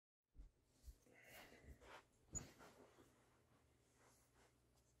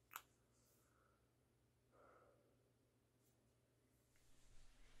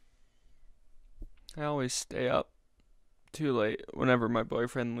I always stay up too late whenever my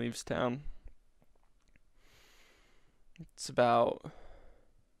boyfriend leaves town. It's about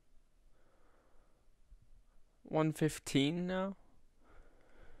 1:15 now.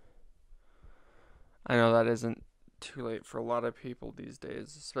 I know that isn't too late for a lot of people these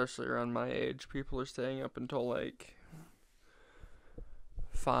days, especially around my age. People are staying up until like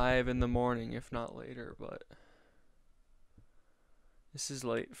 5 in the morning, if not later, but this is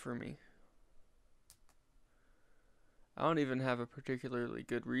late for me. I don't even have a particularly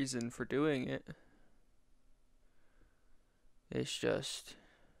good reason for doing it. It's just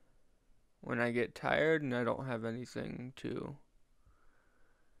when I get tired and I don't have anything to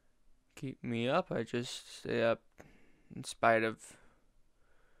keep me up, I just stay up in spite of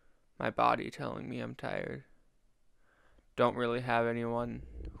my body telling me I'm tired. Don't really have anyone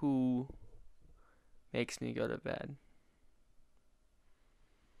who makes me go to bed.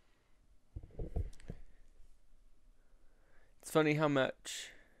 It's funny how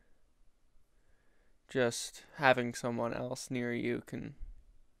much just having someone else near you can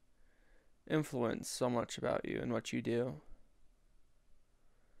influence so much about you and what you do.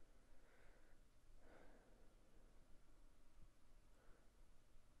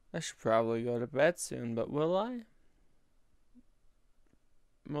 I should probably go to bed soon, but will I?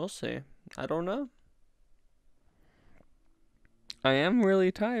 We'll see. I don't know. I am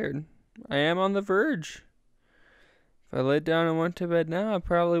really tired. I am on the verge. If I laid down and went to bed now, it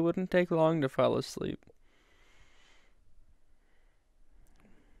probably wouldn't take long to fall asleep.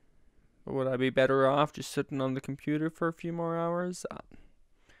 But would I be better off just sitting on the computer for a few more hours?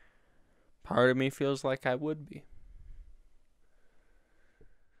 Part of me feels like I would be.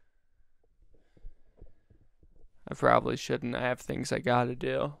 I probably shouldn't. I have things I gotta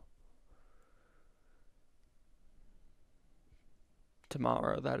do.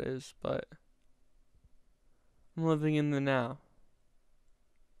 Tomorrow, that is, but I'm living in the now.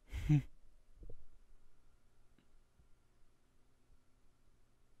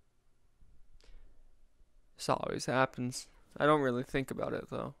 This always happens. I don't really think about it,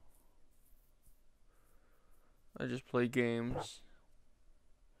 though. I just play games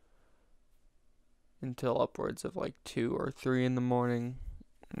until upwards of like 2 or 3 in the morning.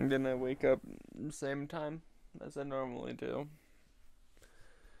 And then I wake up the same time as I normally do.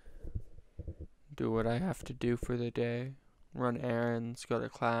 Do what I have to do for the day. Run errands, go to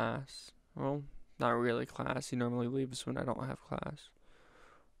class. Well, not really class. He normally leaves when I don't have class.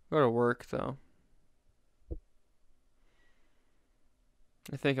 Go to work, though.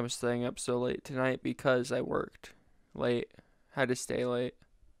 I think I'm staying up so late tonight because I worked late. Had to stay late.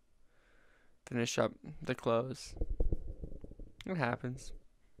 Finish up the clothes. It happens.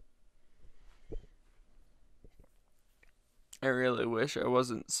 I really wish I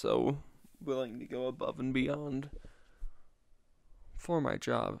wasn't so willing to go above and beyond for my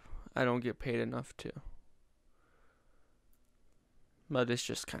job. I don't get paid enough to. But it's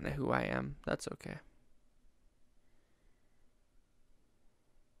just kind of who I am. That's okay.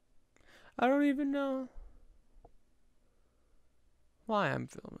 I don't even know why I'm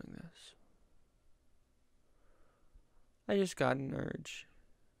filming this. I just got an urge.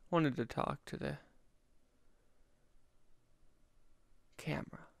 Wanted to talk to the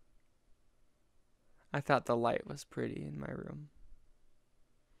camera. I thought the light was pretty in my room.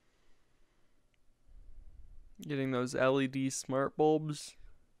 Getting those LED smart bulbs.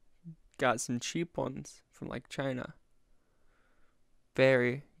 Got some cheap ones from like China.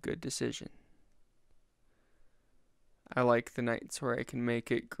 Very good decision. I like the nights where I can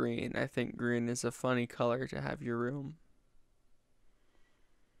make it green. I think green is a funny color to have your room.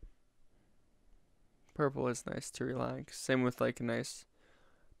 Purple is nice to relax. Same with like a nice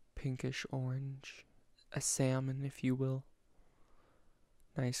pinkish orange. A salmon, if you will.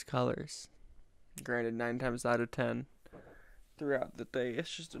 Nice colors. Granted, 9 times out of 10 throughout the day,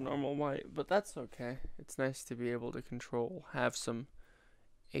 it's just a normal white, but that's okay. It's nice to be able to control, have some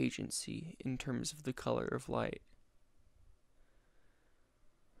agency in terms of the color of light.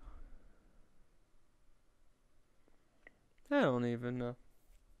 I don't even know.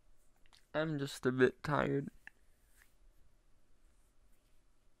 I'm just a bit tired.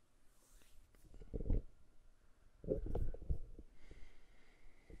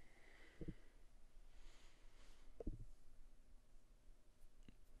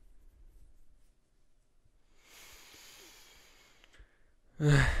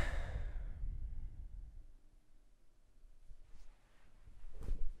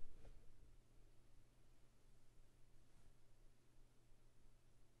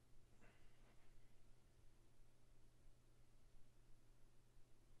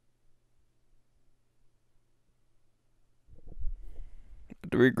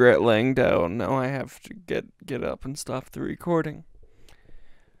 to regret laying down. Now I have to get up and stop the recording.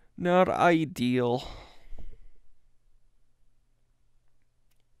 Not ideal.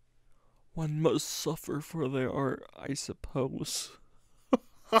 One must suffer for their art, I suppose.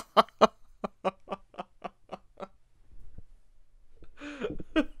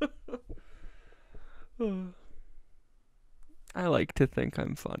 I like to think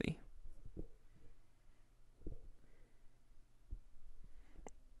I'm funny.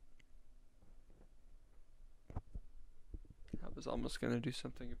 I was almost gonna do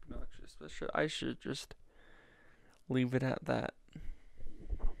something obnoxious, but I should just leave it at that.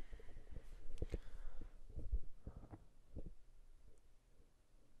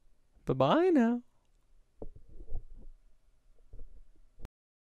 Bye-bye now.